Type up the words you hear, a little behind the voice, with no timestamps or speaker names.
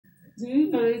Do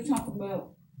you know they talk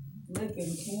about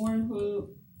making Pornhub,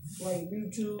 like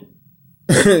YouTube?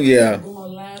 Yeah.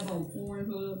 Going live on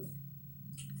Pornhub.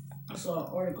 I saw an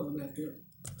article about that.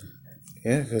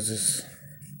 Yeah, because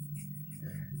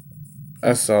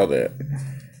I saw that.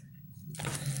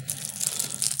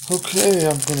 Okay,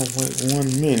 I'm going to wait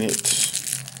 1 minute.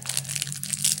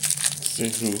 See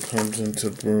who comes into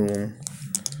the room.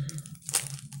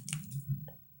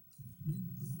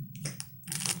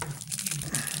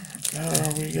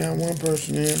 We got one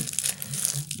person in.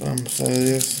 But I'm going to say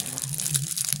this.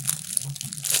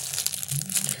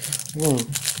 We'll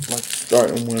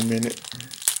start in 1 minute.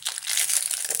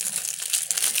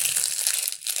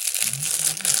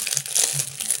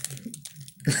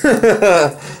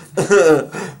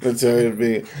 Let's tell you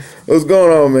the what's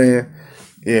going on, man?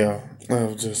 Yeah,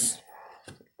 I'm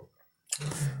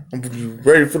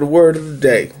ready for the word of the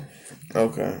day.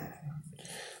 Okay.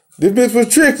 This bitch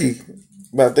was tricky,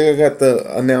 but I think I got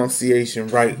the enunciation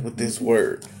right with this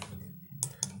word.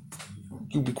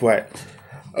 You be quiet.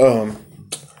 The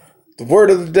word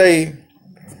of the day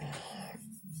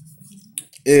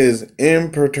is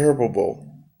imperturbable.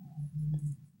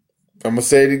 I'm going to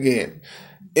say it again.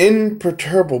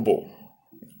 Imperturbable.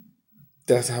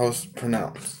 That's how it's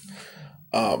pronounced.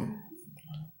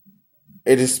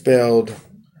 It is spelled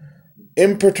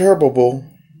imperturbable.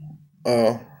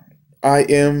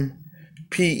 imperturbable.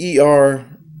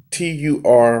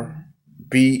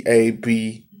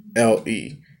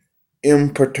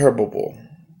 Imperturbable.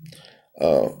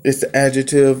 It's the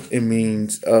adjective. It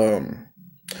means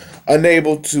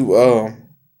unable to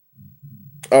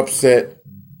upset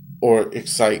or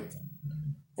excite,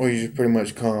 or you just pretty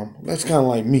much calm. That's kind of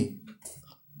like me.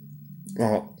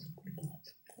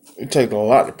 It takes a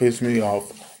lot to piss me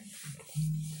off.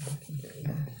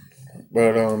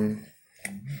 But and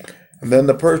then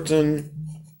the person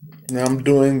that I'm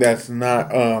doing that's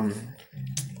not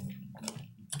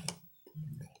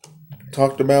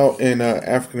talked about in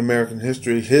African American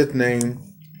history, his name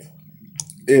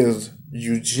is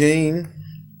Eugene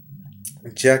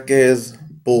Jacques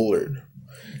Bullard.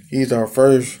 He's our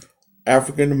first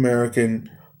African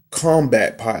American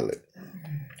combat pilot.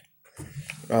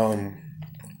 I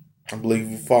believe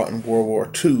he fought in World War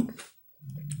II.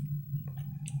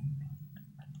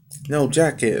 No,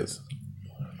 Jacques. It's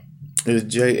Jacques.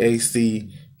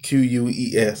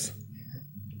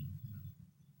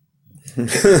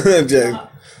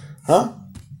 Jack. Huh?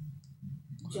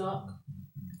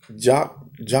 Jacques.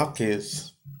 Jacques.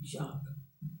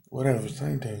 Whatever,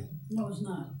 same thing. No, it's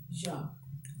not. Jacques.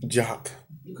 Jacques.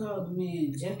 You called the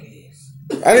man jackass.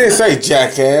 I didn't say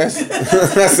jackass.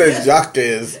 I said Jacques.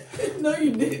 No,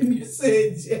 you didn't. You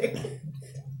said Jack.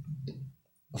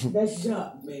 That's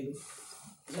Jacques, baby.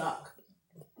 Jacques.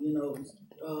 You know,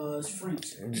 it's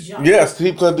French. Jacques. Yes,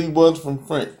 he was from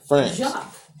France.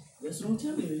 Jacques. That's what I'm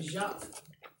telling you. It's Jacques.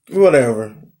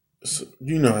 Whatever. So,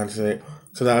 you know how to say it.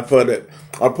 Because I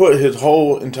put his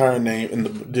whole entire name in the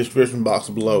description box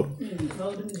below. You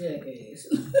called him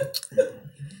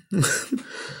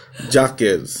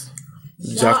jackass.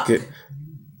 Jacques.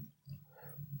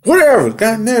 Whatever.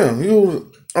 Goddamn. You were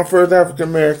our first African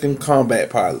American combat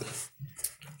pilot.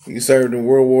 He served in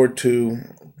World War II.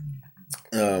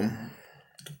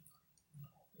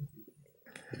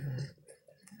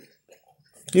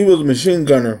 He was a machine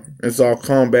gunner and saw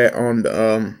combat on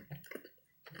the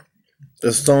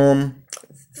Somme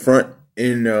front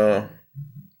in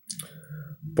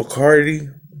Picardy.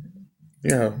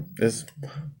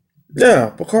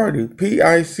 Picardy.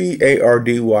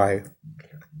 Picardy.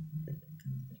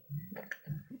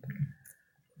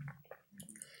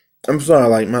 I'm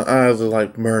sorry, my eyes are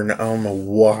burning. I don't know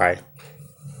why.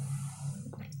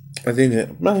 I think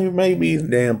it may be the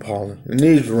damn pollen. It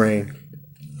needs rain.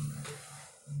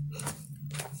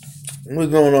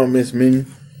 What's going on, Miss Minnie?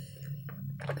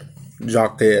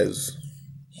 Jacques.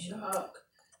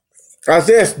 I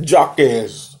said Jacques.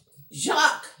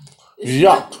 Jacques.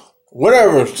 Jacques.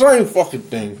 Whatever. Same fucking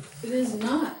thing. It is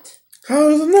not. How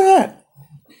is it not?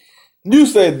 You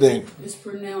said thing. It's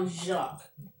pronounced Jacques.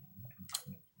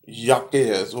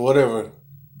 Jacques. Whatever.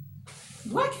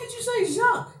 Why can't you say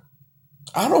Jacques?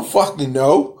 I don't fucking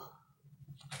know.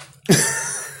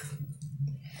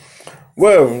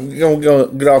 Well, we're gonna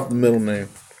get off the middle name.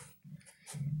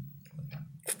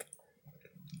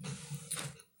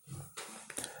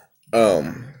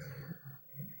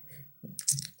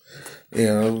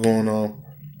 Yeah, what's going on?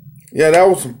 Yeah, that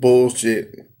was some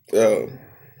bullshit.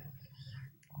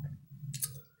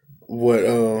 What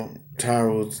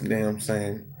Tyra was damn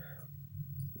saying.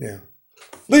 Yeah.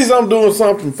 At least I'm doing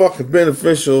something fucking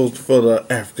beneficial for the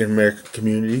African American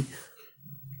community.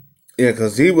 Yeah,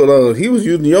 because he was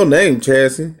using your name,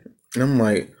 Chassis. And I'm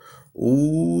like,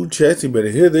 ooh, Chassis better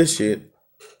hear this shit.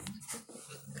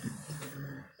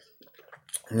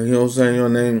 You know what I'm saying? Your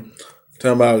name,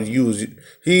 talking about you.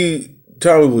 He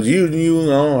told me was using you,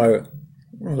 and I'm like,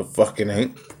 what the fuck it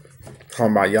ain't.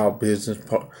 Talking about y'all business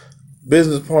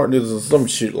partners or some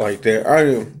shit like that.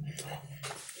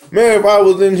 Man, if I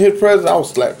was in his presence, I would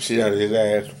slap the shit out of his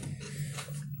ass.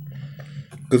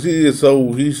 Because he's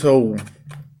so,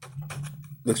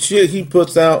 the shit he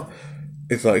puts out,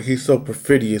 it's like he's so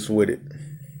perfidious with it.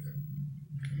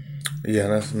 Yeah,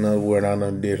 that's another word I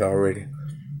done did already.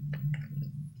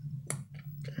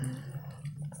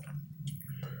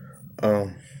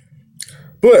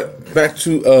 But back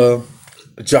to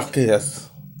Jacques.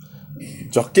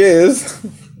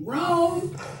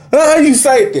 Wrong. How you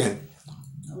say it then?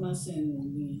 I'm not saying it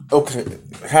again. Okay,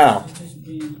 how? Just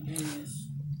being an ass.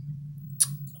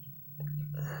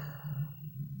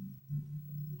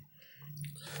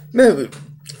 Now,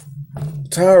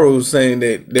 Tyra was saying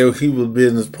that he was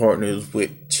business partners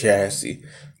with Chassis.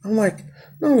 I'm like,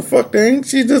 no, the fuck they ain't.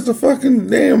 She's just a fucking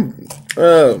damn.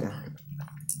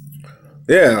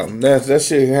 Yeah, that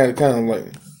shit had kind of like.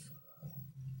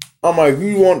 I'm like, if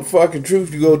you want the fucking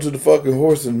truth, you go to the fucking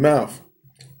horse's mouth.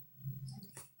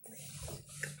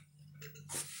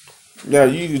 Yeah,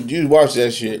 you watch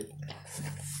that shit.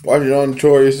 Watch it on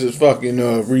Notorious's fucking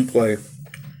replay.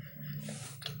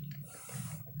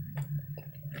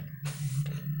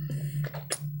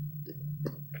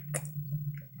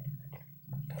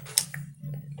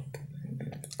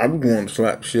 I'm going to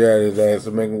slap the shit out of his ass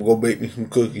and make him go bake me some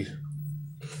cookies.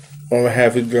 I'm gonna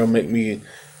have his girl make me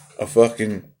a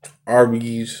fucking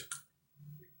Arby's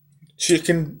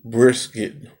chicken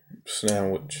brisket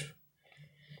sandwich.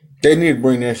 They need to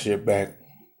bring that shit back.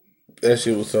 That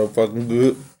shit was so fucking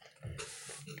good.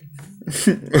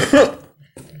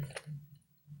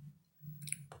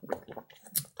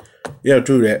 Yeah,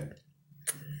 true that.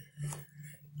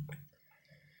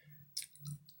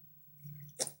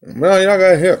 Well, y'all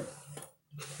got here.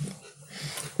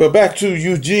 But back to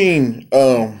Eugene.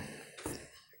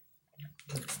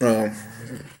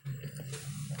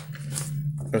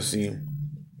 Let's see.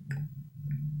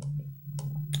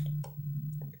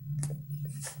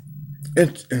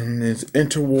 In his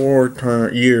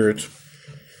interwar years,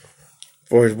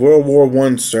 for his World War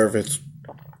I service,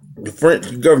 the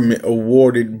French government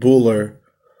awarded Bullard.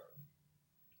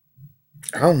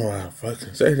 I don't know how to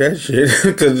fucking say that shit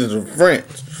because it's in French.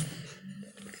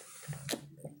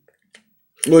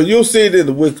 Well, you'll see it in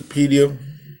the Wikipedia.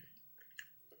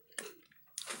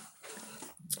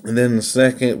 And then the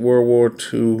Second World War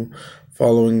II,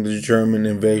 following the German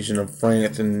invasion of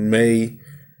France in May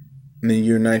in the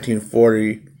year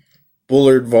 1940,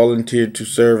 Bullard volunteered to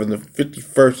serve in the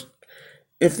 51st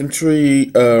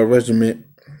Infantry Regiment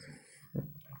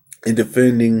in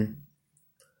defending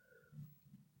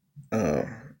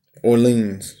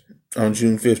Orleans on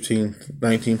June 15,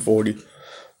 1940.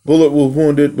 Bullard was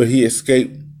wounded, but he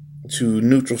escaped to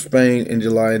neutral Spain. In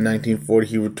July 1940,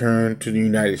 he returned to the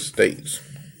United States.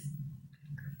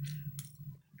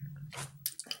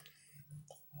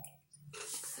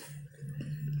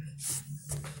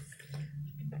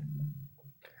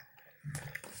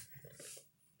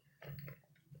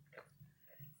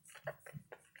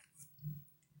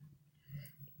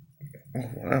 Oh,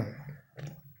 wow.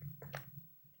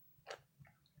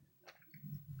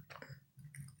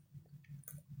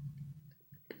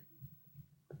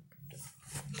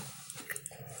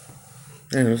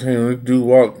 And this dude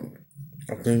walked,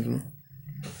 I think,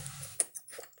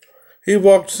 he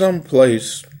walked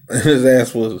someplace, and his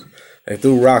ass was, they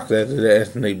threw rocks at his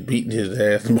ass, and they beat his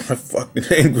ass by a fucking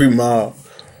angry mob.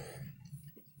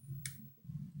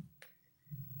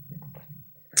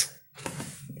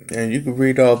 And you can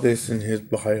read all this in his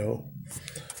bio.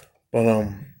 But,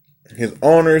 his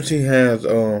honors, he has,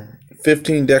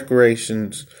 15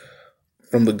 decorations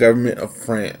from the government of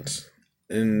France.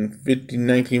 In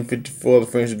 1954, the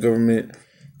French government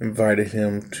invited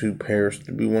him to Paris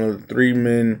to be one of the 3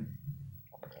 men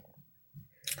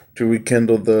to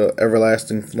rekindle the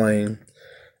everlasting flame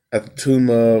at the tomb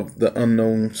of the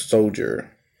unknown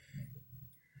soldier.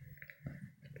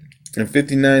 In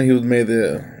 1959, he was made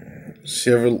the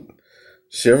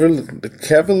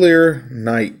Cavalier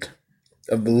Knight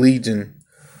of the Legion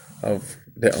of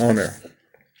the Honor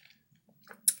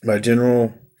by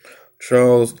General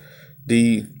Charles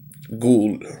de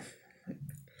Gaulle,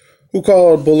 who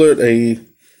called Bullard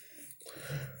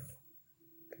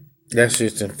that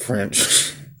shit's in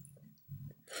French.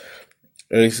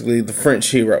 Basically, the French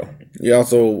hero. He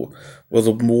also was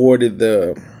awarded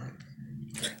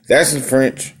that's in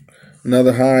French.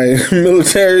 another high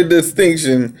military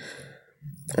distinction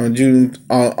on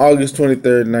August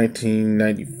 23rd,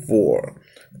 1994,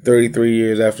 33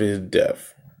 years after his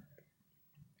death.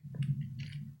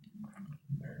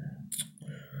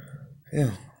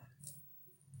 Yeah.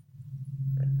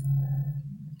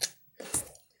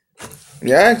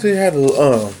 Yeah, I actually had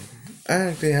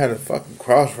to fucking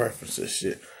cross-reference this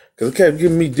shit. Because it kept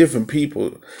giving me different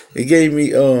people. It gave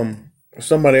me,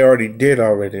 somebody already did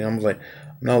already. I'm like,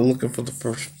 I'm not looking for the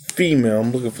first female.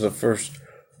 I'm looking for the first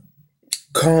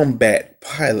combat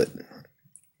pilot.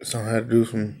 So I had to do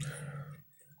some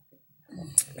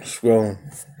scrolling.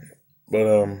 But,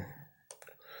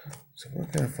 so where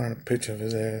can I find a picture of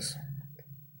his ass?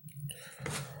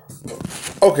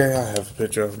 Okay, I have a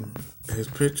picture of him. His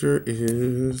picture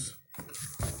is...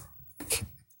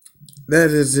 That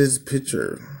is his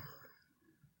picture.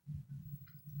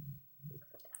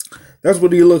 That's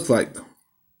what he looks like.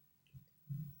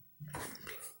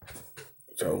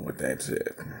 So, with that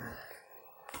said...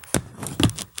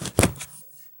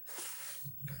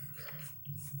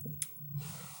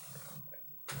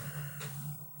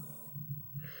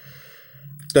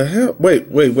 The hell?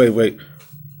 Wait.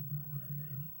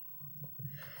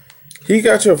 He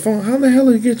got your phone. How the hell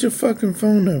did he get your fucking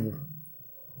phone number?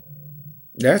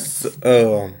 That's,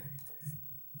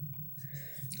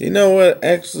 you know what?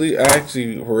 Actually, I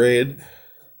actually read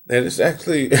that it's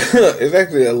actually, it's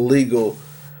actually illegal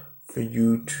for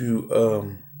you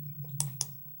to,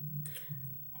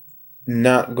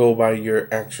 not go by your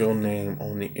actual name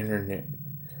on the internet.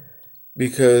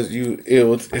 Because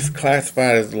it's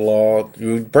classified as law.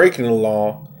 You're breaking the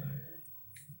law.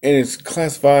 And it's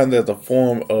classified as a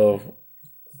form of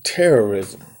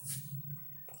terrorism.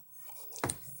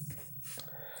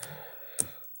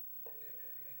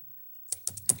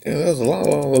 Yeah, there's a lot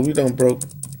of laws that we done broke.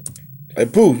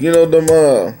 Like, pooh, you know them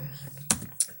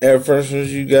air fresheners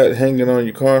you got hanging on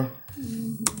your car?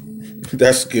 Mm-hmm.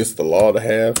 That's against the law to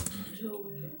have.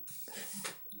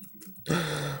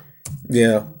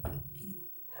 Yeah.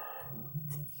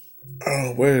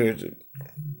 Oh, where is it?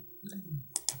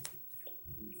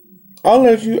 I'll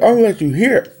let you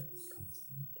hear it.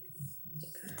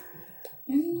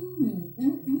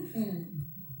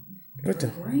 What the?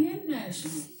 Grand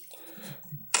National.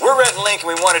 We're Red and Link, and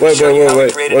we wanted to show you how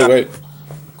we created wait.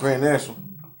 Grand National.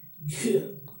 Yeah.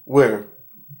 Where?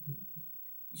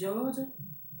 Georgia.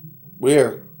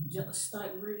 Where?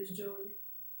 Stockbridge, Georgia.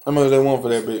 How much they want for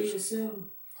that bitch?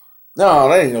 No,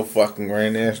 that ain't no fucking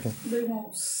Grand National. They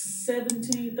want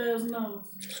 $17,000.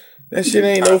 That shit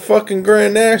ain't no fucking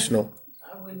Grand National.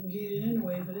 I wouldn't get it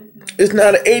anyway for that. It's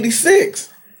not an 86.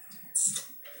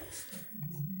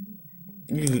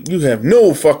 You have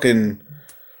no fucking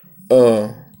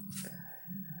a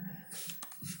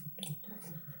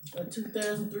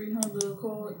 2,300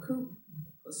 Accord coupe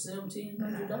for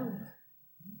 $1,700.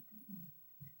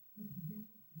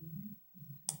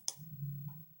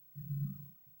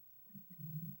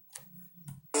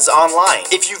 Online.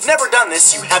 If you've never done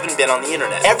this, you haven't been on the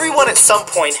internet. Everyone at some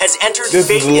point has entered this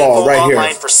fake info right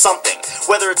online for something,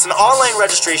 whether it's an online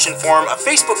registration form, a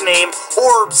Facebook name,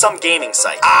 or some gaming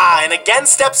site. And again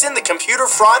steps in the Computer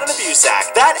Fraud and Abuse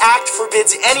Act. That act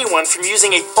forbids anyone from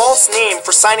using a false name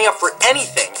for signing up for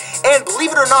anything, and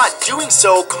believe it or not, doing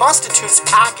so constitutes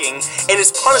hacking and is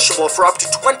punishable for up to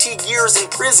 20 years in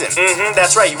prison.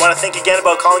 That's right, you want to think again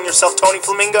about calling yourself Tony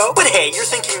Flamingo? But hey, you're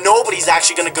thinking nobody's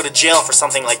actually going to go to jail for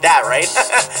something like that, right?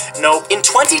 Nope. In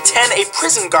 2010, a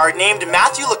prison guard named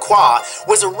Matthew Lacroix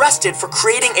was arrested for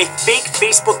creating a fake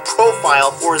Facebook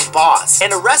profile for his boss.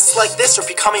 And arrests like this are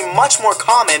becoming much more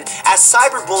common as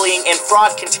cyberbullying and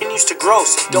fraud continues to grow,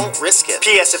 so don't risk it.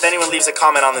 P.S. If anyone leaves a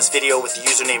comment on this video with the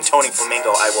username Tony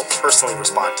Flamingo, I will personally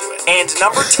respond to it. And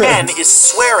number 10 is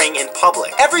swearing in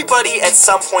public. Everybody at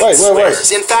some point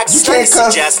swears. In fact, studies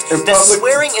suggest that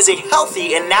swearing is a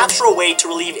healthy and natural way to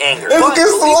relieve anger. But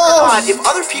believe it or not, if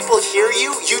other people hear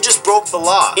you, you just broke the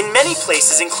law. In many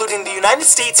places, including the United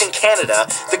States and Canada,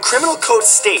 the criminal code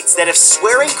states that if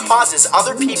swearing causes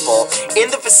other people in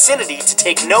the vicinity to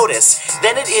take notice,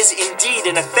 then it is indeed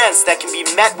an offense that can be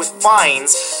met with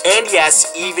fines and, yes,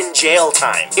 even jail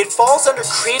time. It falls under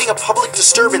creating a public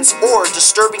disturbance or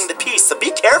disturbing the peace, so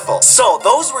be careful. So,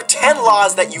 those were 10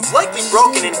 laws that you've likely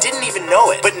broken and didn't even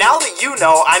know it. But now that you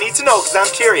know, I need to know because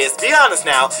I'm curious. Be honest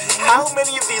now, how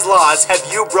many of these laws have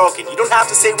you broken? You don't have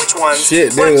to say which ones.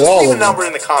 Shit, but just all leave of a number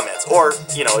in the comments. Or,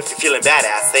 you know, if you're feeling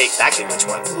badass, say exactly which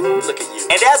ones. Ooh, look at you.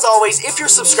 And as always, if you're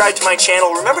subscribed to my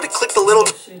channel, remember to click the little...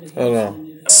 Hold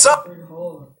on.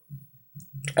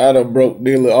 I done broke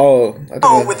nearly all.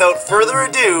 So, without further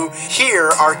ado, here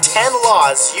are 10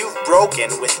 laws you've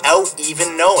broken without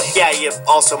even knowing. Yeah, you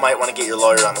also might want to get your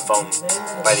lawyer on the phone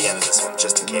by the end of this one,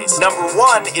 just in case. Number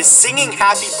 1 is singing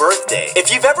Happy Birthday.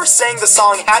 If you've ever sang the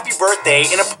song Happy Birthday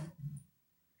in a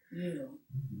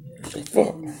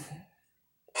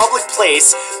public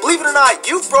place, believe it or not,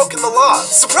 you've broken the law.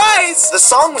 Surprise! The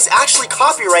song was actually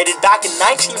copyrighted back in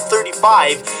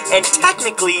 1935, and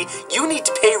technically, you need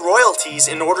to pay royalties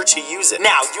in order to use it.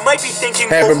 Now, you might be thinking,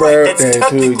 oh right, that's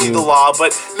technically the law,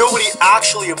 but nobody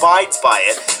actually abides by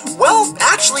it. Well,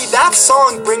 actually, that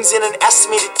song brings in an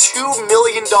estimated $2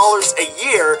 million a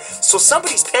year, so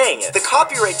somebody's paying it. The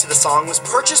copyright to the song was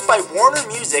purchased by Warner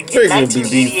Music in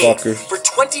 1988 for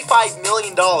 $25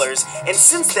 million, and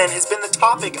since then has been the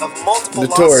topic of multiple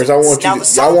lawsuits.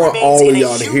 I want all of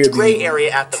y'all to hear gray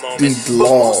area at the moment, these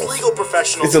laws. Most legal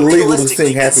professionals it's illegal to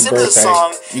sing Happy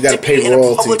Birthday. You gotta pay royalty.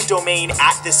 In a public domain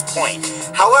at this point.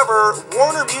 However,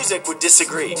 Warner Music would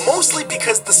disagree, mostly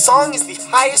because the song is the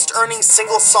highest earning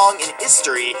single song in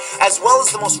history, as well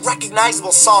as the most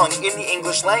recognizable song in the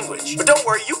English language. But don't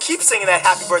worry, you keep singing that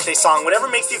Happy Birthday song. Whatever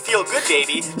makes you feel good,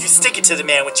 baby, you stick it to the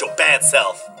man with your bad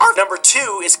self. Number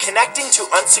 2 is connecting to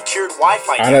unsecured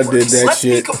Wi-Fi networks. Did that Let's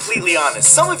shit. be completely honest.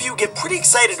 Some of you get pretty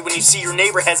excited when you see your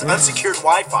neighbor has unsecured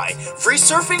Wi-Fi, free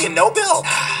surfing, and no bill.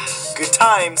 Good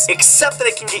times, except that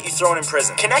it can get you thrown in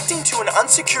prison. Connecting to an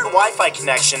unsecured Wi-Fi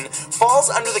connection falls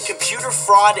under the Computer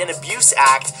Fraud and Abuse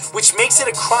Act, which makes it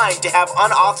a crime to have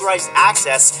unauthorized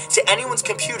access to anyone's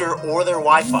computer or their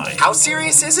Wi-Fi. How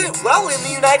serious is it? Well, in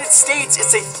the United States,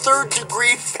 it's a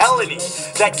third-degree felony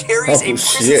that carries a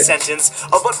prison sentence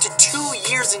of up to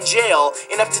 2 years in jail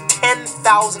and up to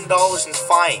 $10,000 in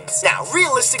fines. Now,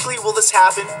 realistically, will this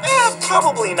happen?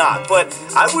 Probably not, but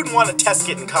I wouldn't want to test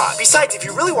getting caught. Besides, if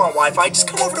you really want Wi-Fi, just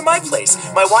come over to my place.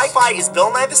 My Wi-Fi is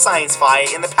Bill Nye the Science Fi,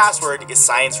 and the password is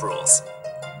Science Rules.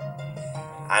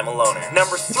 I'm a loner.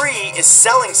 Number 3 is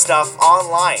selling stuff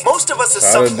online. Most of us at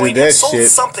some point have sold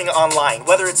something online,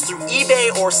 whether it's through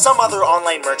eBay or some other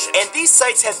online merchant. And these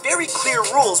sites have very clear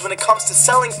rules when it comes to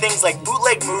selling things like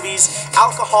bootleg movies,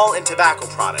 alcohol, and tobacco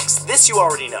products. This you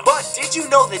already know. But did you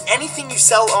know that anything you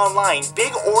sell online,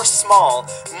 big or small,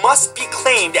 must be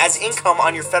claimed as income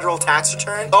on your federal tax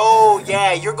return? Oh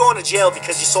yeah, you're going to jail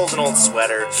because you sold an old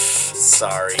sweater.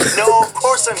 Sorry. No, of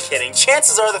course I'm kidding.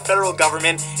 Chances are the federal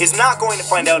government is not going to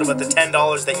find out about the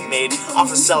 $10 that you made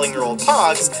off of selling your old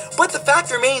pogs, but the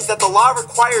fact remains that the law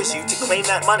requires you to claim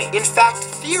that money. In fact,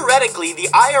 theoretically, the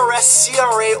IRS,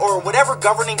 CRA, or whatever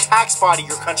governing tax body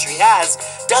your country has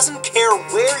doesn't care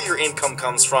where your income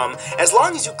comes from, as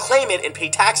long as you claim it and pay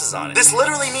taxes on it. This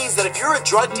literally means that if you're a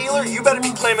drug dealer, you better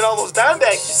be claiming all those dime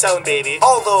bags you're selling, baby.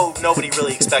 Although, nobody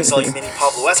really expects all you mini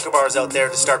Pablo Escobars out there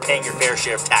to start paying your fair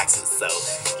share of taxes, so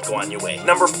you go on your way.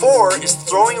 Number 4 is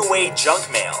throwing away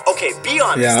junk mail. Okay, be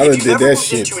honest. Yeah, I done did that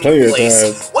shit plenty of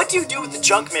times. What do you do with the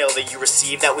junk mail that you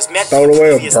receive that was meant for the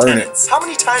previous tenants? How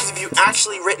many times have you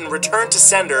actually written return to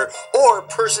sender or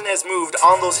person has moved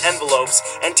on those envelopes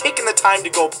and taken the time to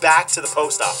go back to the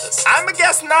post office? I'm a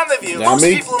guess none of you. Most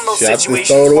people in those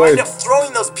situations wind up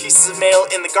throwing those pieces of mail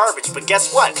in the garbage, but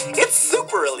guess what? It's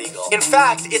super illegal. In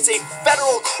fact, it's a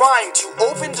federal crime to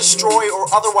open, destroy,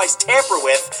 or otherwise tamper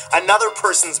with another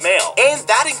person's mail. And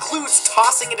that includes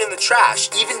tossing it in the trash,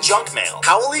 even junk mail.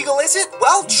 How illegal is it?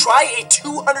 Well, try a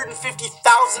 $250,000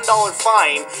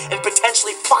 fine and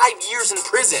potentially 5 years in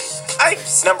prison.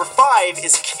 Number 5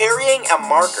 is carrying a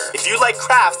marker. If you like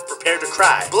crafts, prepare to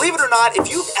cry. Believe it or not, if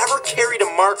you've ever carried a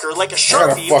marker like a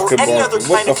Sharpie or any other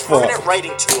kind of permanent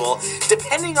writing tool,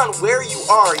 depending on where you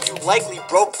are, you likely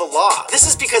broke the law. This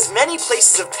is because many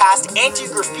places have passed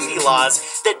anti-graffiti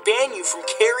laws that ban you from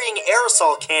carrying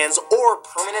aerosol cans or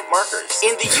permanent markers.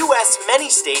 In the US, many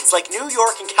states like New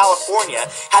York and California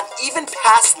have even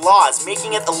passed laws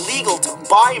making it illegal to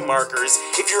buy markers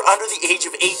if you're under the age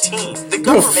of 18. The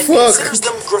government considers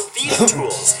them graffiti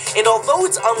tools, and although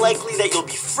it's unlikely that you'll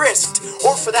be frisked,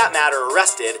 or for that matter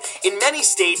arrested, in many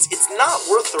states it's not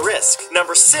worth the risk.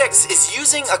 Number 6 is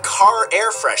using a car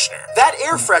air freshener. That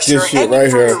air freshener hanging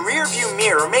from your rear view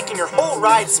mirror, making your whole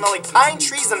ride smell like pine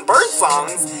trees and bird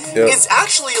songs, is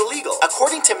actually illegal.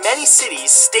 According to many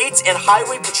cities, states, and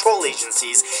highway patrol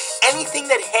agencies, anything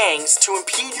that hangs to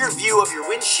impede your view of your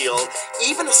windshield,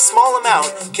 even a small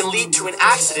amount, can lead to an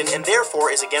accident and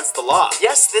therefore is against the law.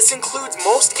 Yes, this includes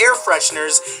most air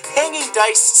fresheners, hanging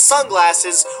dice,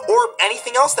 sunglasses, or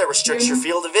anything else that restricts your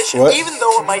field of vision. Even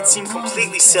though it might seem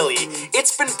completely silly,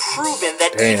 it's been proven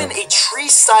that even a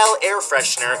tree-style air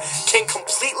freshener can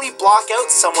completely block out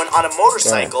someone on a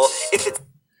motorcycle if it's...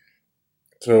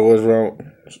 So what's wrong?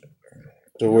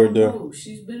 So where there? No,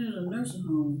 she's been in a nursing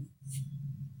home.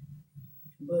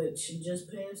 But she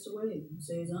just passed away.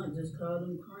 Say his aunt just called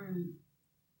him crying.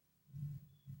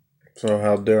 So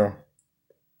how Daryl?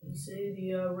 He said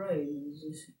he alright.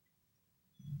 He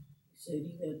said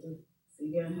he had to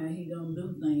figure out how he gonna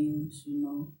do things, you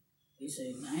know. He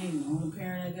said, dang, the only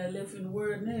parent I got left in the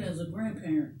world now is a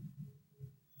grandparent.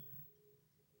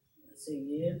 I said,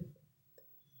 yeah.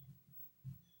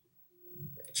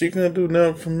 She couldn't do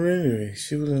nothing from her anyway.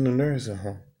 She was in the nursing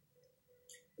home.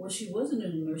 Well, she wasn't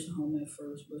in a nursing home at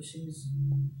first, but she's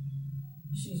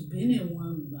been in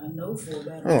one, I know, for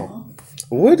about a month.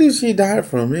 What did she die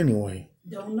from anyway?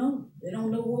 Don't know. They don't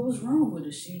know what was wrong with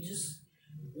her. She just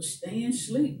was staying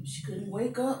asleep. She couldn't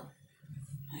wake up.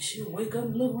 She'd wake up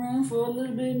and look around for a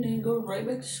little bit and then go right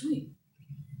back to sleep.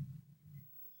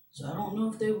 So I don't know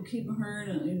if they were keeping her in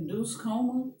an induced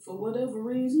coma for whatever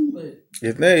reason, but...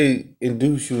 If they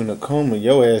induce you in a coma,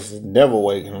 your ass is never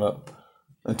waking up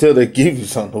until they give you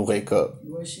something to wake up.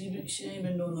 Well, she ain't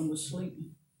been doing nothing but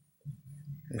sleeping.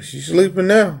 She's sleeping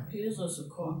now. Here's us a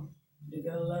car. They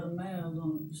got a lot of miles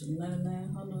on it. It's a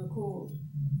 9,900 Accord.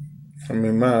 How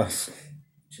many miles?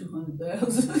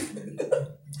 200,000.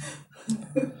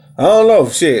 I don't know,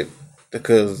 shit,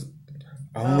 because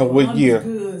I don't know what year.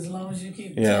 Good, as long as you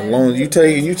keep. Yeah, as long as you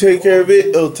take care of it,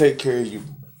 it'll take care of you.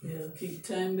 Yeah, keep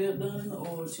the time belt done and the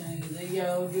oil change. Then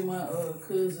y'all give my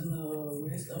cousin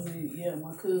rest.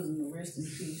 My cousin the rest in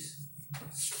peace.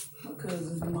 My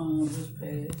cousin's mom just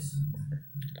passed.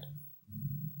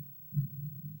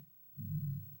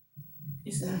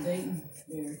 It's in Dayton.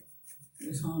 There,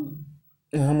 it's Honda.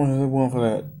 Yeah, how much is it want for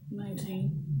that?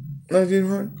 19.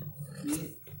 1900. Yeah.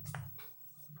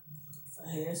 If I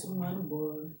had some money,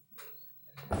 boy,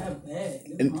 not bad.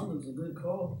 This Honda's a good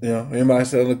car. Yeah, anybody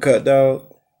selling a cut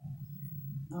dog?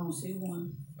 I don't see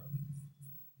one.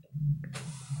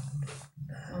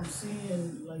 I'm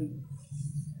seeing like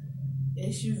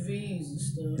SUVs and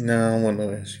stuff. Nah, I don't want no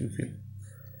SUV.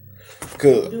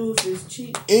 Cause Dude, if it's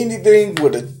cheap. anything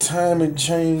with a timing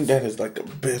chain, that is like the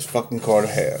best fucking car to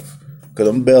have. Cause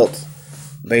them belts,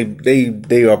 they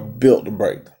are built to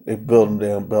break. They build them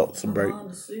damn belts to break.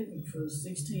 Honda Civic for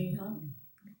 1,600.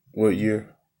 What year?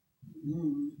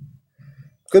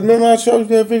 Cause remember I showed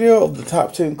you that video of the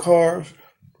top 10 cars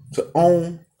to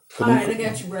own. All right, I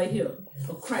got you right here.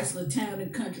 A Chrysler Town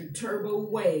and Country Turbo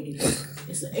Wagon.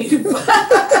 It's an 85.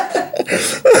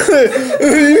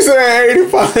 You said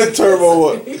 85 turbo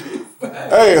what? 85.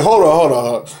 Hey, hold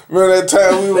on. Remember that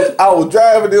time I was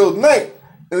driving the other night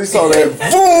and we saw that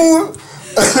boom,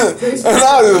 and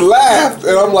I just laughed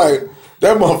and I'm like,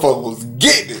 that motherfucker was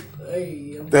getting it.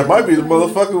 Hey, that might be the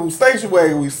motherfucking station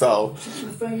wagon we saw.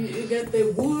 It got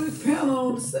that wood panel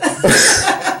on the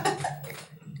side.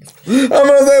 How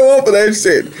much they want for that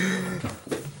shit?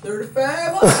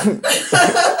 35.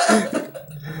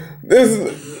 This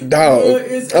is dog.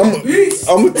 I'm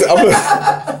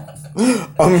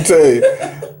gonna tell you.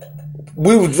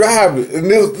 We were driving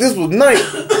and this was night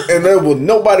and there was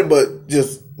nobody but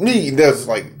just me. And that's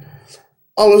like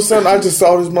all of a sudden I just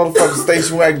saw this motherfucking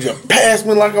station wagon just pass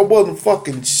me like I wasn't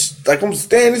fucking like I'm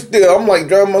standing still. I'm like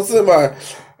driving my semi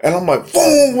and I'm like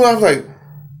boom. And I was like,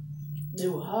 they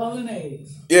were hauling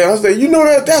ass. Yeah, I said, you know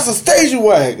that's a station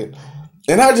wagon.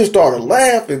 And I just started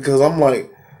laughing because I'm like,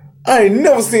 I ain't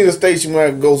never seen a station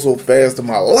wagon go so fast in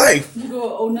my life. You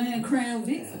go 09 Crown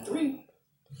Vic for three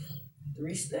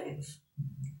stacks.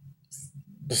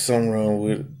 There's something wrong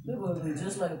with it. They look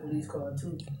just like a police car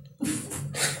too.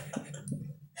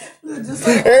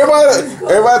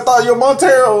 Everybody thought your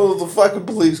Montero was a fucking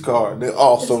police car. Then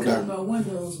also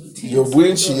your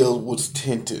windshield was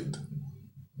tinted.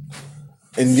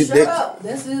 And Shut up!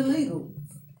 That's illegal.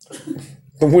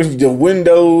 Your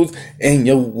windows and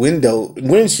your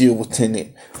windshield was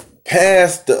tinted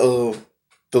past the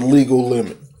legal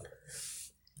limit.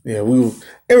 Yeah,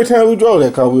 every time we drove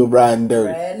that car, we were riding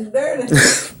dirty.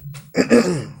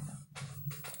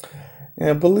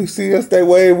 And police see us that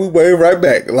way, we wave right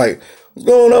back. Like, what's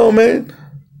going on, man?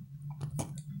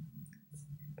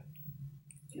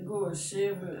 You go to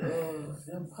Chevy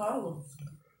Impala.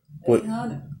 What?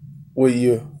 800. What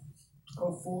year?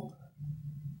 04.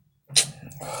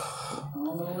 I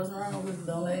don't know what's wrong with it.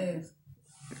 Don't ask.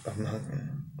 I'm not.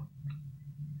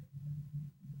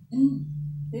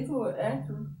 They go with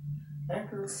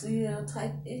Acura CL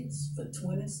Type X for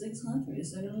 2,600.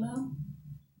 It's in Atlanta.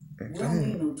 We don't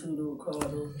need no two-door car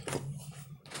though.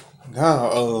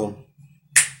 Nah,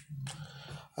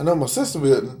 I know my sister,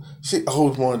 she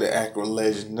always wanted the Acura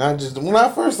Legend. And when I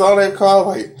first saw that car,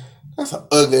 like, that's an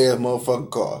ugly ass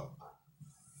motherfucking car.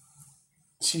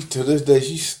 To this day,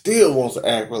 she still wants an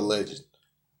Acura Legend.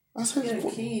 I said, You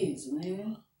got kids,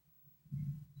 man.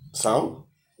 so?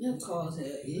 Them cars have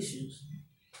issues.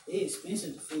 They're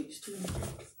expensive to fix, too.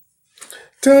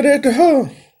 Tell that to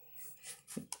her.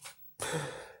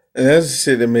 And that's the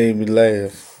shit that made me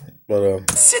laugh.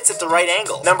 But sits at the right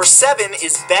angle. Number 7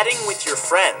 is betting with your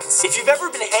friends. If you've ever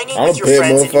been hanging I with don't your bet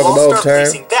friends and you motherfucker all all start time.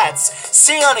 placing bets,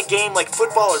 say on a game like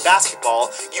football or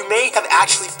basketball, you may have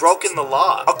actually broken the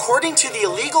law. According to the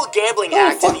Illegal Gambling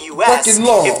Act in the US, fucking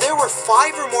law. if there were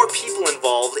 5 or more people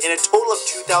involved in a total of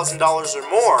 $2,000 or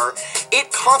more, it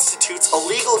constitutes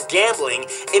illegal gambling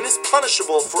and is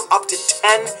punishable for up to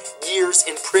 10 years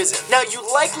in prison. Now, you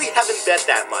likely haven't bet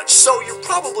that much, so you're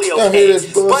probably I okay. hear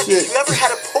this But bullshit. if you ever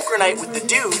had a poker night with the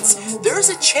dudes, there's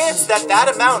a chance that that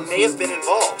amount may have been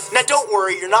involved. Now, don't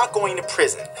worry, you're not going to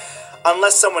prison.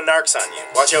 Unless someone narcs on you.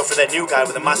 Watch out for that new guy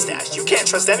with a mustache. You can't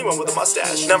trust anyone with a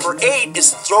mustache. Number 8 is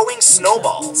throwing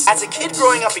snowballs. As a kid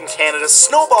growing up in Canada,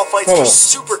 snowball fights were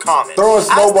super common. Throwing As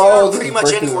they are snowballs pretty is much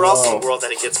breaking anywhere the else in law. the world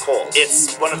that it gets cold.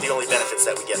 It's one of the only benefits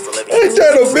that we get for living Ain't in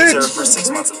that a the freezer bitch? for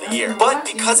 6 months of the year. But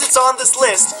because it's on this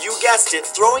list, you guessed it,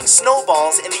 throwing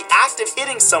snowballs and the act of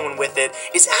hitting someone with it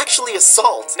is actually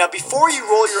assault. Now, before you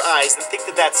roll your eyes and think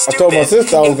that that's I stupid, told my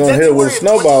sister I was in gonna hit her with a February of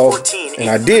snowball, 2014, and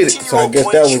a I did it, so I 13-year-old guess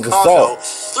boy that in was Chicago assault.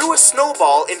 threw a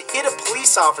snowball and hit a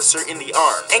police officer in the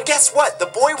arm. And guess what?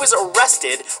 The boy was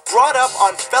arrested, brought up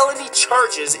on felony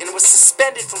charges, and was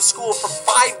suspended from school for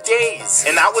 5 days.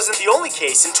 And that wasn't the only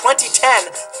case. In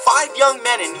 2010, 5 young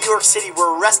men in New York City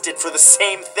were arrested for the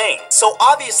same thing. So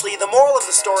obviously, the moral of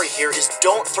the story here is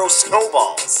don't throw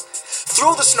snowballs.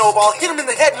 Throw the snowball, hit him in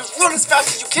the head, and just run as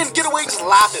fast as you can. Get away, just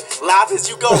laugh it. Laugh as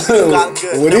you go. You got him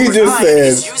good. What he Number just 9 said.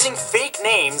 is using fake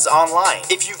names online.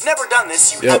 If you've never done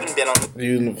this, you haven't been on the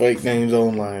Using the fake names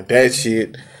online. That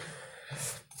shit.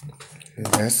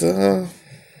 That's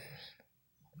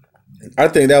I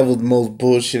think that was the most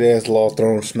bullshit ass law,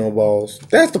 throwing snowballs.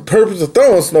 That's the purpose of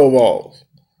throwing snowballs.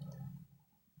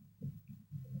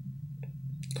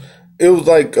 It was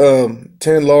like 10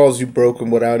 laws you broken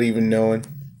without even knowing.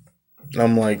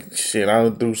 I'm like, shit, I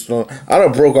done threw snow. I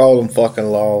done broke all them fucking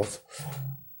laws.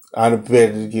 I done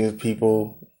better to give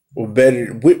people, or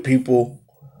better with people.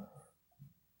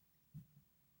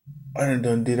 I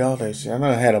done did all that shit. I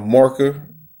done had a marker.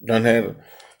 But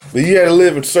you had to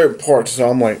live in certain parts, so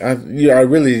I'm like, I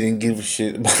really didn't give a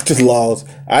shit about the laws.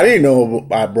 I didn't know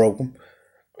I broke them.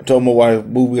 I told my wife,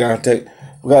 "Boo, we gotta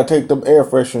take them air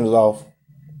fresheners off,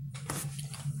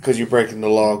 cause you're breaking the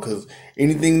law. Cause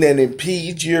anything that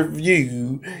impedes your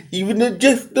view, even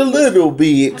just a little I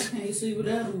bit, can't see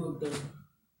without them up there.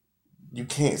 you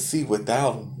can't see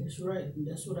without them." That's right. And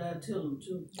that's what I tell them,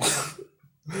 too.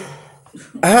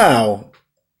 How?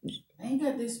 I ain't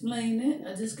got to explain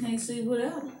that. I just can't see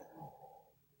without them.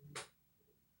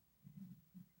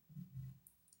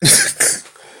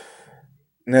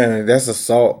 Nah, that's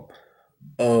assault.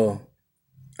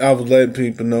 I was letting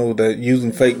people know that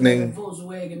using fake names.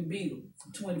 Volkswagen Beetle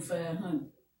for $2,500.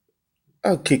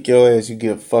 I'll kick your ass. You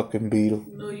get a fucking beetle.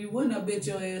 No, you wouldn't. I bet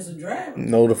your ass a driver.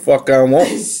 No, the fuck I won't.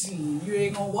 You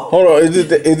ain't gonna walk. Hold on, is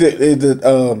it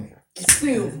It's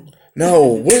silver. no,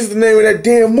 what's the name of that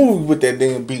damn movie with that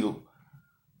damn beetle?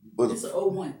 It's an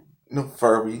 01. No,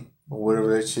 Furby or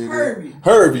whatever that shit Herbie. is.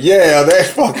 Herbie, yeah, that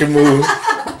fucking movie.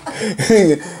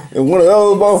 And one of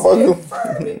those motherfuckers.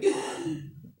 Herbie.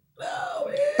 Oh,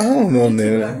 man. I don't know, You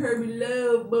man. got Herbie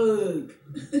Love Bug.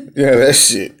 Yeah, that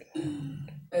shit.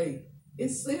 Hey,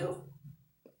 it's silver.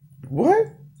 What?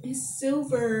 It's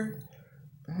silver.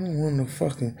 I don't want no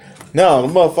fucking. No,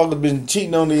 the motherfucker been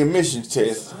cheating on the emissions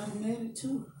test. Automatic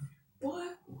too. Boy,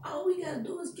 all we gotta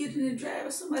do is get in and drive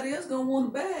it. Somebody else gonna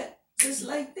want to buy it. Just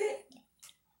like that.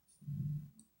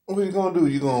 What you gonna do?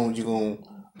 You gonna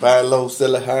buy it low,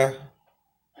 sell it high?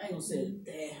 I ain't gonna say it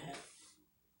that high.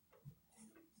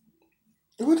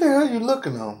 What the hell you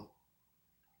looking on?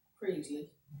 Crazy.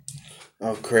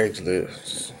 Oh,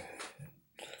 Craigslist.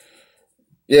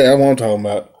 Yeah, that's what I'm talking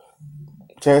about.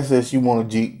 Chad says she want a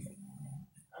Jeep.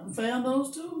 I done found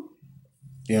those too.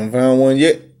 You haven't found one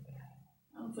yet?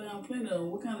 I done found plenty of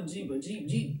them. What kind of Jeep? A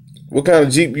Jeep? What kind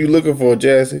of Jeep you looking for,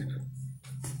 Jassy?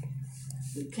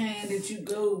 The kind that you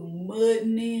go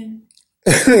mudding in?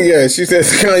 Yeah, she said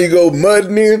the kind you go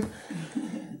mudding in.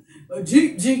 A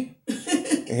Jeep.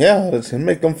 Yeah, let's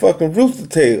make them fucking rooster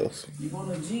tails. You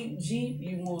want a Jeep?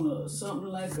 You want something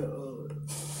like a,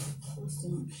 what's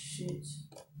some shit?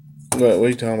 What are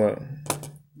you talking about?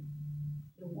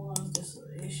 The ones that's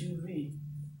an SUV.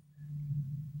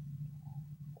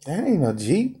 That ain't a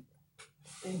Jeep.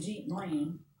 That Jeep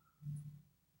brand.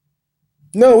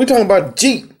 No, we talking about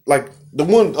Jeep. Like The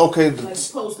one, okay. Like the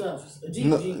post office. A Jeep.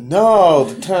 No,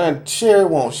 the time Cher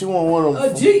won't. She won't want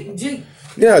them. A Jeep.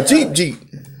 Yeah, Jeep.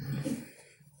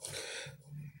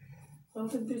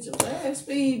 Something bitch a fast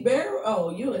speed barrel. Oh,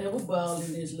 you'll have a ball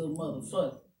in this little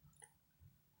motherfucker.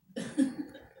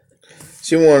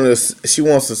 She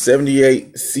wants a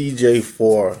 78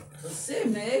 CJ4. A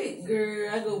 78, girl.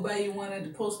 I go buy you one at the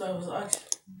post office auction.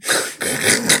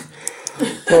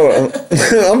 Hold on.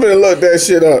 I'm gonna look that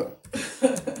shit up.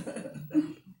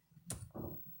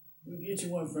 Get you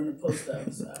one from the post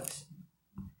office auction.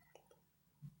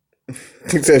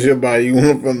 He said she'll buy you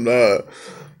one from the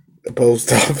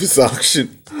post office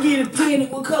auction. Get it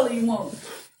painted. What color you want?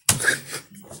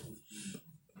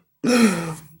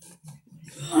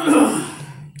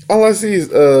 All I see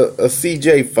is a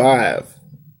CJ5.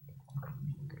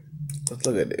 Let's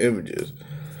look at the images.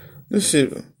 This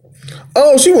shit.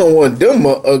 Oh, she want one of them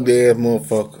ugly ass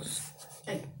motherfuckers.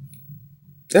 Hey.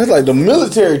 That's like the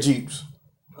military Jeeps.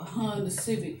 A Honda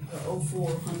Civic, a 04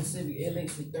 Honda Civic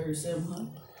LX for $3,700.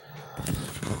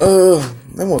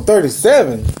 They want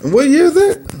 37. And what year is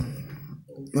that?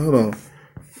 Hold on.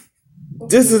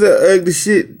 This is the ugly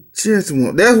shit Chance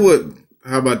want. That's what.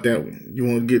 How about that one? You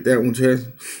want to get that one, Chance?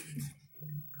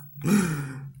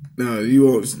 No, you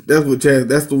won't. That's what Chance.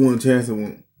 That's the one Chance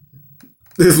want.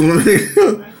 This one.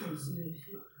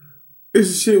 It's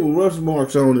a shit with rust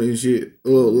marks on it and shit.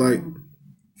 Like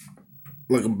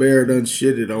a bear done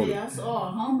shitted on it. Yeah, I saw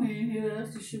a homie in here.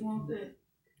 That's the shit want that.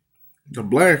 The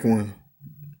black one.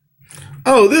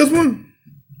 Oh, this one?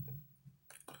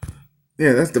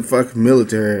 Yeah, that's the fucking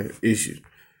military issue.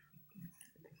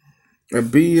 A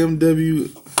BMW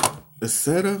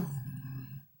Isetta?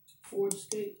 Ford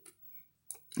Escape.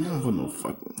 I don't want no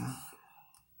fucking.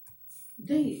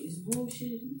 That is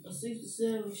bullshit. A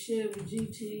 67 Chevy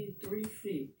GT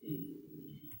 350.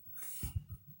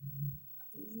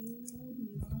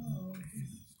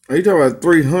 Are you talking about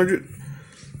 300?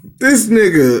 This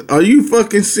nigga, are you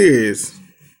fucking serious?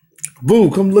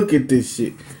 Boo, come look at this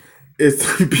shit. It's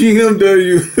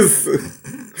BMW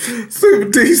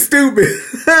Super T stupid.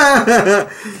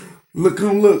 Look,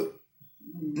 come look.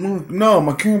 No,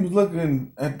 my camera's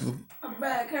looking at the. My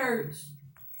back hurts.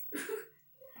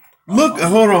 Look,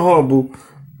 hold on, boo.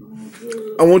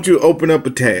 I want you to open up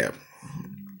a tab.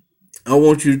 I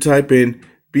want you to type in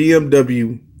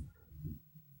BMW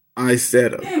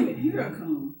Isetta. Damn it, here I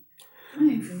come.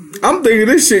 I'm thinking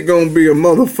this shit gonna be a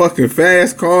motherfucking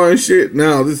fast car and shit.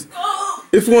 Now this,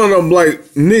 it's one of them like,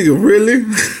 nigga, really?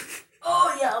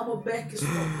 Oh yeah, I'm a back is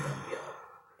fucked up,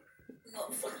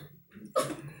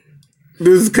 y'all. This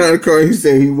is the kind of car he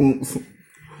said he wants.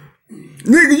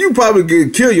 Nigga, you probably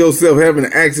could kill yourself having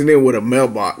an accident with a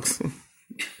mailbox.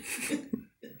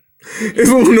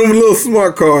 It's one of them little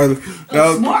smart cars.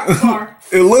 A smart car?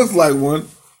 It looks like one.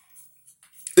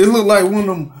 It look like one of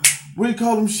them, what do you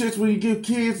call them shits when you give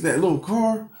kids that little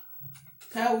car?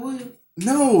 Power wheel?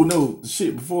 No, the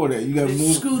shit before that. You gotta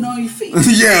move. Scoot on your feet.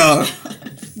 Yeah.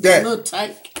 That little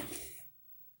tight.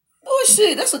 Oh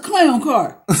shit, that's a clown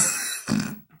car.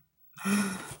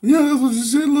 Yeah, that's what your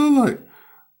shit look like.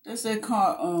 That's that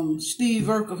car Steve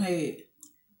Urkel had.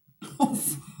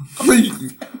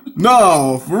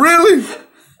 No, for really?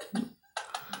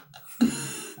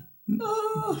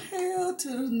 Oh, hell to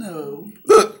the no.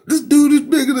 Look, this dude is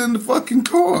bigger than the fucking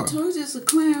car. I told you it's a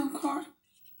clown car.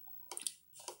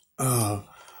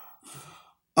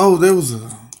 Oh, there was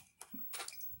a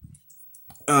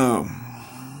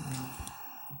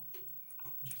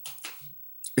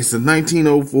it's a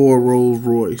 1904 Rolls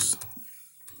Royce.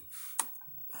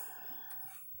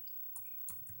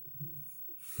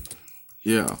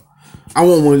 Yeah. I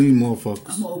want one of these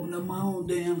motherfuckers. I'm gonna open up my own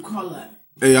damn car lot.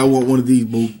 Hey, I want one of these,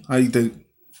 boo. How you think?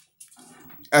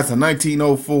 That's a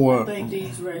 1904. I think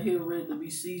these right here ready to be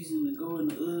seasoned and go in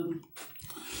the oven.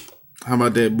 How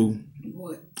about that, boo?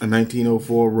 What? A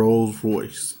 1904 Rolls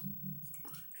Royce.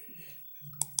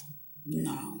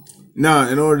 No. Now,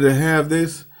 in order to have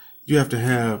this, you have to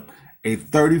have a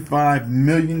 $35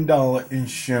 million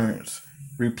insurance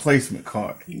replacement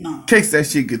card. No. In case that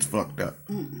shit gets fucked up.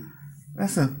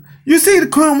 That's a. You see the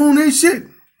chrome on that shit?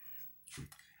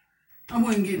 I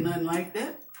wouldn't get nothing like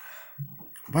that.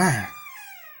 Why?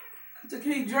 Cause I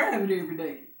can't drive it every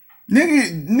day.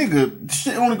 Nigga,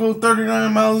 shit only goes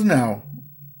 39 miles an hour.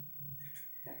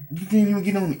 You can't even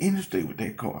get on the interstate with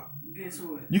that car. Guess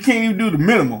what? You can't even do the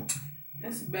minimum.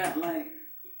 That's about like.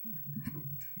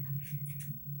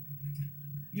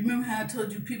 You remember how I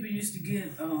told you people used to get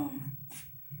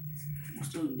what's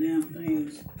those damn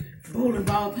things? Bowling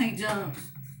ball paint jobs.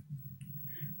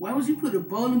 Why would you put a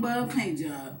bowling ball paint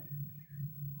job,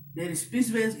 that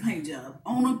expensive ass paint job,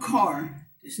 on a car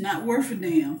It's not worth a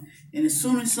damn. And as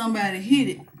soon as somebody hit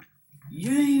it,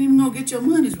 you ain't even gonna get your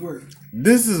money's worth.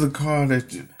 This is a car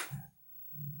that you...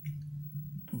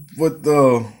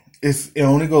 It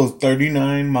only goes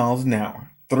 39 miles an hour.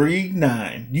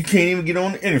 39. You can't even get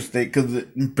on the interstate because the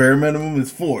bare minimum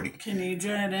is 40. Can't even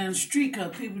drive down the street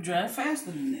because people drive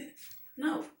faster than that.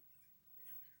 No.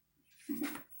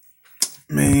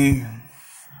 Man.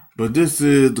 But this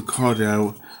is the car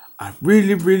that I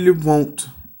really, really want.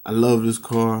 I love this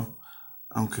car.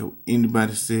 I don't care what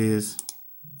anybody says.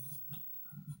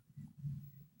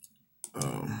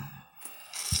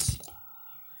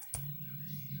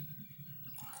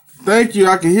 Thank you.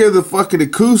 I can hear the fucking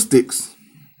acoustics.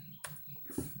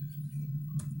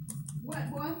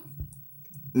 What?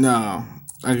 No,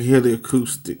 I can hear the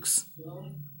acoustics.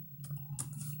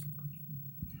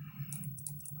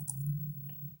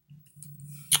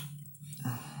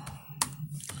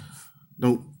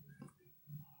 Nope.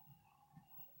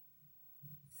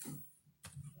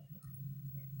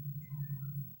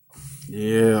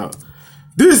 Yeah.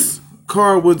 This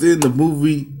car was in the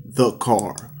movie The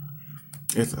Car.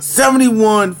 It's a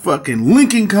 71 fucking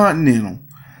Lincoln Continental.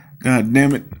 God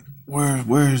damn it.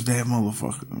 Where's that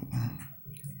motherfucker?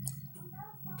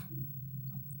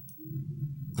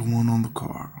 The one on the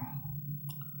car.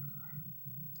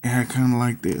 It had kind of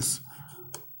like this.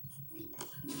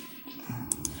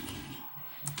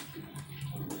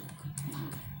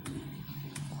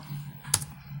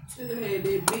 Should have had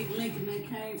that big Lincoln that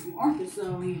came from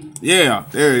Arkansas here. Yeah,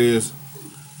 there it is.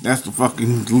 That's the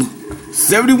fucking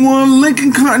 71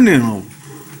 Lincoln Continental.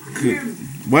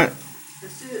 What?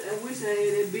 I wish I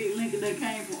had that big Lincoln that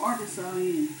came from Arkansas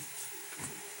in.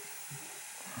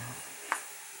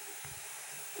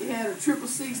 It had a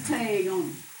 666 tag on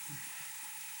it.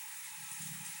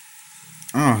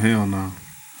 Oh, hell no.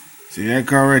 See that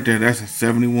car right there? That's a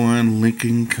 71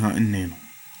 Lincoln Continental.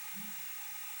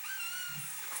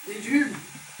 Did you hear me?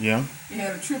 Yeah. It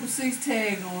had a 666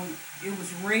 tag on it. It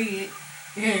was red.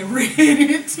 It had red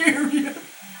interior.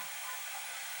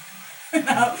 And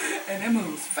that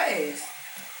move was fast.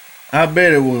 I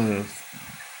bet it was. It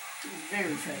was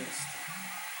very fast.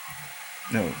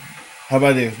 No. How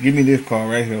about this? Give me this car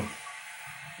right here.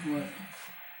 What?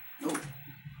 Nope.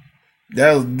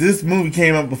 This movie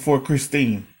came out before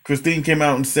Christine. Christine came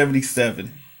out in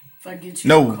 77. If I get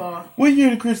you a car. What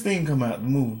year did Christine come out, the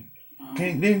movie?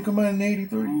 Didn't come out in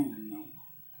 83? I don't know.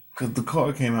 Because the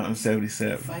car came out in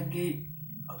 77. If I get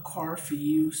a car for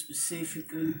you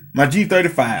specifically, My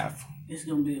G35. it's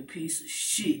going to be a piece of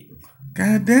shit.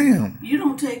 God damn. You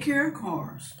don't take care of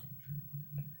cars.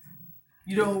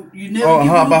 You never Oh,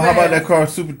 give how them about back. that car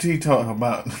Super T talking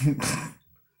about?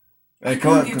 I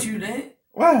can't get you that.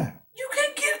 Why? You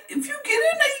can't get, if you get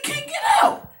in there, you can't get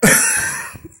out.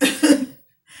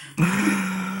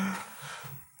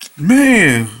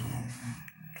 Man.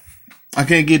 I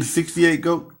can't get the 68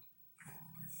 goat?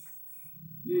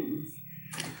 Mm-mm.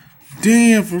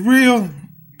 Damn, for real?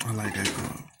 I like that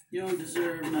car. You don't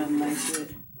deserve nothing like that.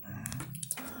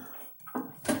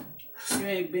 You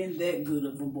ain't been that good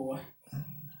of a boy.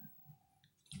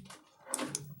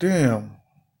 Damn.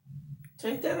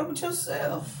 Take that up with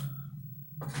yourself.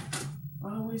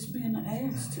 Always being an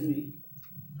ass to me.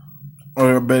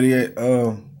 Or better yet,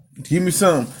 give me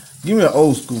something. Give me an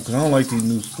old school, because I don't like these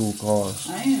new school cars.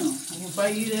 I am. I'm going to buy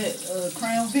you that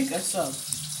Crown Vic I saw.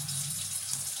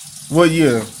 What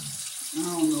year? I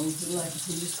don't know. It's like a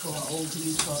police car, old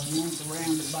police car. The ones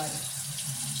around the body.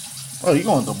 Oh, you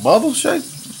going the bubble shape?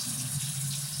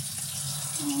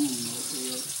 I don't know.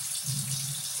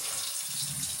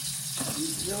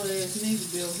 Your ass nigga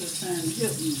be over here trying to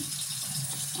help me.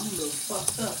 I'm a little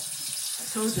fucked up. I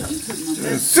told you I didn't put my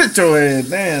best. Sit your ass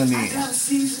down I there. gotta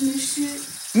season this shit.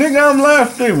 Nigga, I'm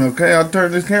live streaming, okay? I'll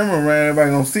turn this camera around,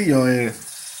 everybody gonna see your ass.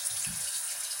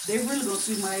 They really gonna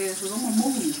see my ass because I'm gonna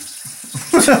move.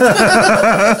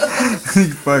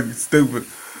 You fucking stupid.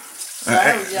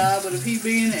 Sorry, y'all, but if he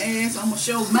be in the ass, I'm gonna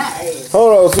show my ass.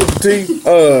 Hold on, Super T.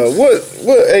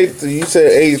 What 83? You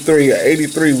said 83 or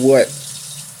 83 what?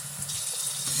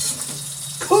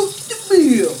 Cook the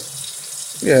bill.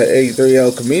 Yeah, 83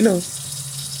 El Camino. I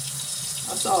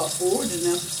saw a Ford in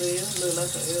there for sale. It looked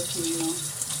like an El Camino.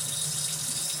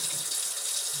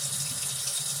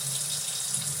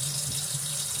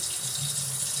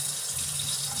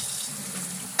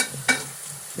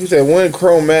 You said when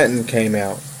Chromatin came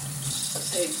out.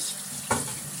 Hey,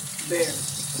 Bear.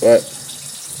 What?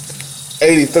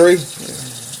 83?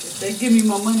 If they give me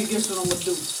my money, guess what I'm gonna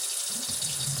do?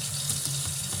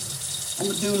 I'm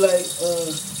gonna do like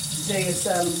Jay and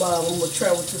Silent Bob. I'm gonna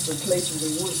travel to some places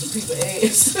and whoop some people's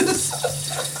asses.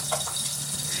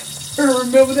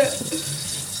 Remember that?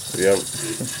 Yep.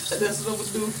 That's what I'm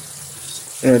gonna do.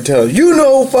 I'm gonna tell you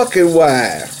know fucking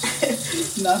why.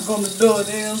 Knock on the door,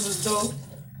 the else's door.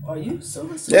 Are you so?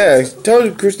 Yeah, I told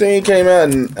you Christine came out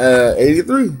in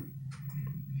 83.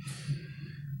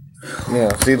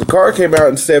 Yeah, see, the car came out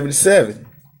in 77.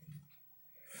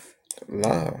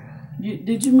 Wow.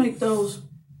 Did you make those?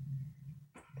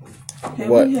 Have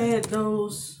What? we had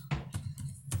those?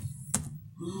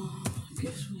 I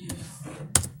guess we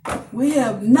have. We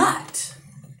have not.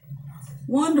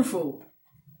 Wonderful.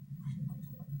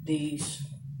 These.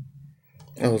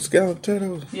 Oh,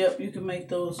 skeleton. Yep, you can make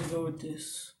those and go with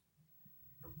this.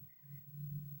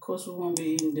 Of course, we won't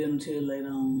be eating dinner till later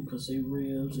on because they're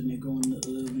ribs and they go in the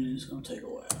oven and it's going to take a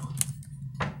while.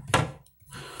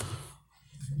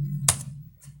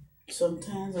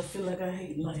 Sometimes I feel like I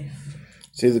hate life.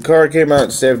 See, the car came out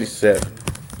in 77.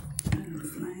 I'm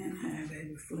flying high,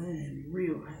 baby, flying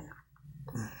real high.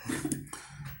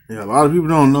 Yeah, a lot of people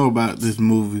don't know about this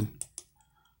movie.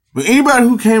 But anybody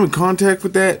who came in contact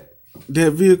with that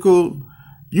vehicle,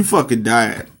 you fucking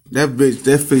died. That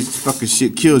bitch fucking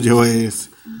shit killed your ass.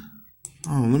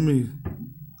 Oh, let me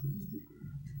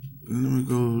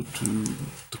go to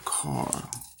the car.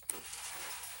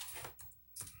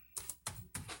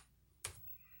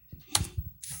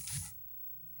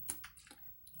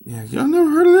 Yeah, y'all never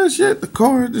heard of that shit? The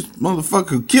car, this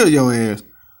motherfucker kill your ass.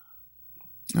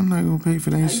 I'm not gonna pay for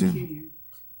that shit.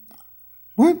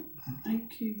 What?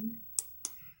 Thank you.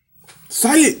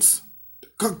 Silence!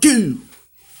 Fuck you!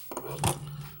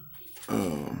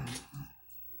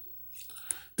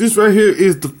 This right here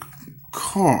is the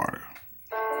car.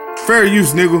 Fair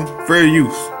use, nigga. Fair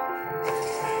use.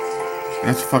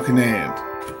 That's fucking ad.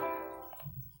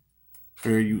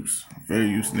 Fair use. Fair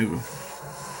use, nigga.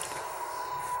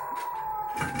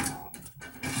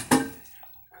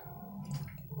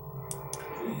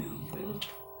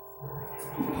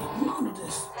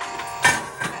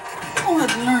 You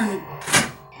have to learn to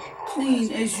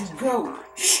clean as you go.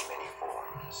 Shh.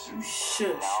 You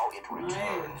shush. Now it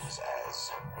returns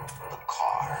as the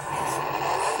car.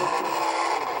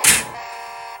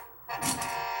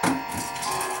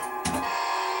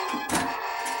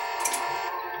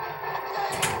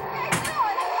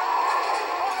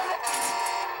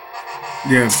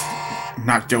 Yeah,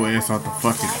 knocked your ass off the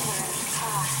fucking.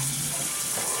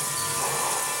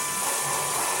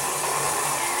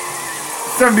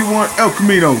 '71 El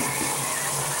Camino.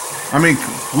 I mean,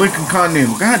 Lincoln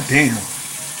Continental. God damn.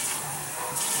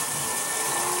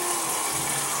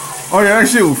 Oh yeah, that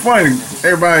shit was funny.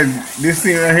 Everybody, this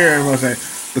scene right here, everybody say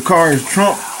the car is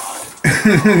Trump.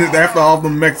 After all the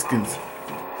Mexicans.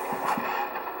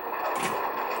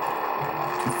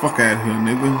 The fuck out of here,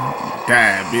 nigga.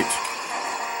 Die, bitch.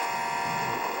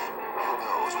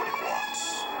 Knows what it wants.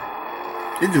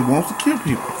 It just wants to kill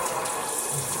people.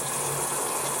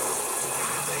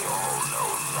 They all know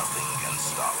nothing can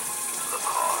stop the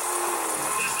car.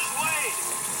 This is Wade.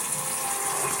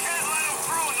 We can't let him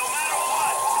through no matter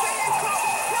what. Stay in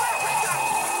close.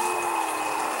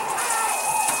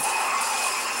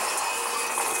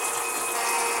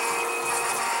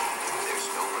 There's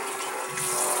nowhere to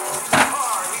turn.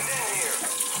 Car, he's in here.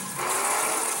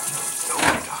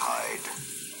 Nowhere to hide.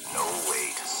 No way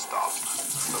to stop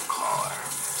the car.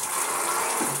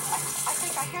 I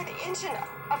think I hear the engine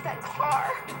of that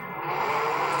car.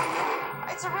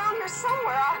 It's around here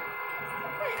somewhere.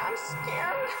 I'm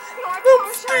scared. No, I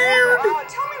promise you.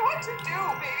 Tell me what to do,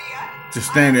 baby. Just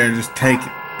stand there and just take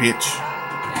it, bitch.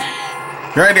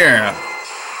 Right there.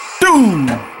 Dude!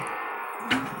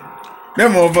 That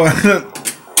motherfucker.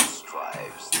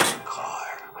 Drives the car.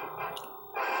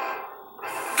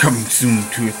 Coming soon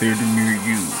to a theater near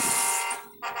you.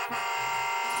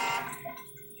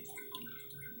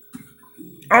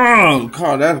 Oh,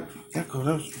 God, that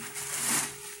was.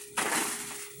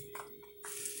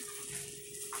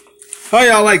 How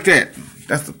y'all like that?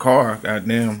 That's the car,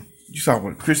 goddamn. You saw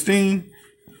what, Christine?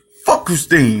 Fuck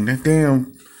Christine. That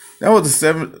was the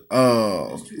 7. Too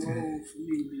old for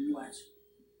me to be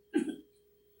watching.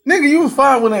 Nigga, you was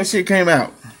 5 when that shit came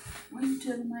out. Why you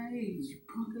telling my age, you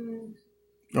punk ass?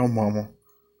 Yo, mama.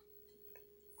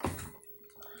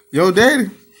 Yo, daddy.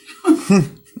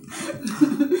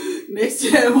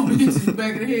 Next time I'm gonna hit you in the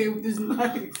back of the head with this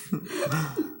knife.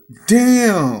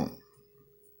 Damn.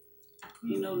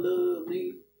 Ain't no love,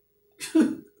 nigga.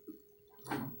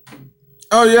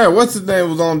 Oh yeah, what's his name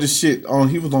was on this shit?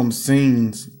 He was on the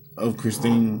scenes of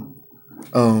Christine.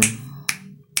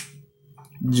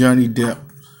 Johnny Depp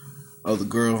of the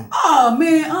girl. Oh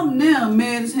man, I'm now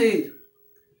mad as hell.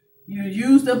 You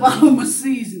used up all my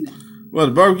seasoning. What,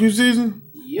 the barbecue season?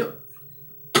 Yep.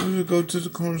 We go to the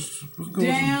corner.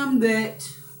 Damn that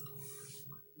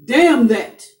Damn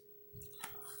that.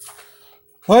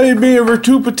 Why you being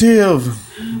vituperative?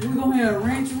 We're gonna have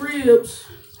ranch ribs.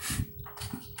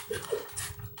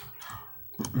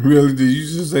 Really? Did you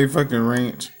just say fucking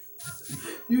ranch?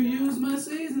 You use my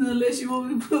seasoning unless you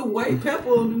want me to put white pepper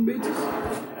on them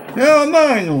bitches. Hell no,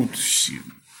 I ain't gonna shit.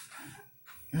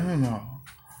 Hell no.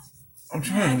 I'm I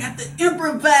trying. got to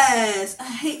improvise. I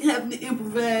hate having to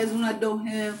improvise when I don't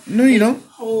have No, you don't.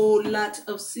 whole lot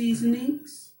of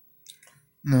seasonings.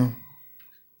 No.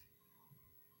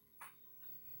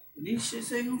 These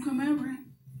shits ain't gonna come out right.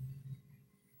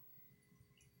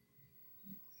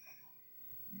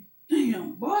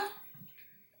 Damn, boy.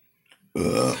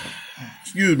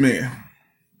 Excuse me.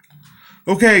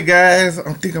 Okay, guys.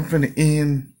 I think I'm finna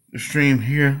end the stream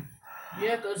here.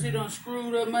 Yeah, because he done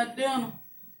screwed up my dinner.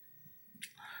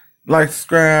 Like,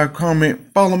 subscribe,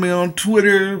 comment, follow me on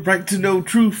Twitter, Right to Know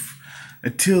Truth.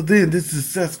 Until then, this is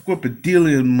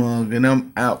Sesquipedalian Mug, and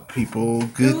I'm out, people.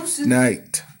 Good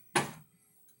night.